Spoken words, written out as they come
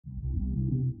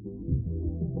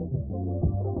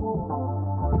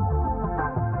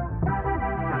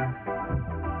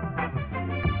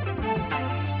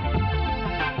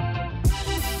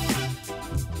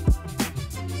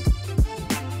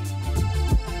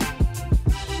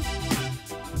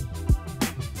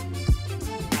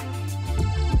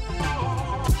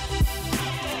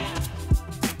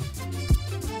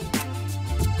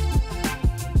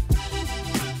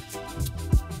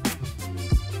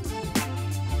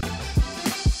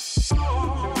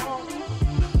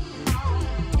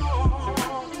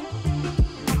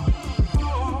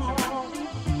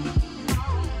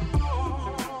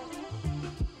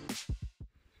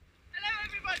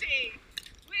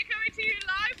We're coming to you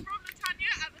live from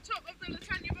Tania at the top of the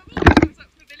Tania bubble, which comes up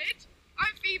to the village.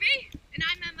 I'm Phoebe. And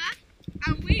I'm Emma.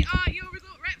 And we are your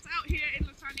resort reps out here in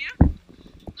Tania.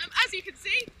 As you can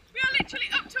see, we are literally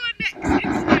up to our necks in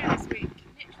snow this week.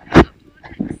 Literally up to our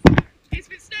necks. It's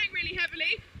been snowing really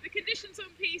heavily. The conditions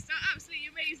on piste are absolutely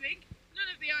amazing. None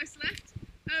of the ice left.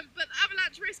 But the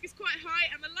avalanche risk is quite high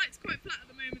and the light's quite flat at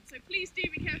the moment, so please do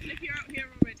be careful if you're out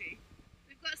here already.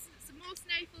 We've got some more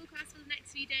snow forecast for the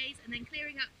next few days and then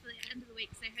clearing up for the end of the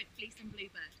week, so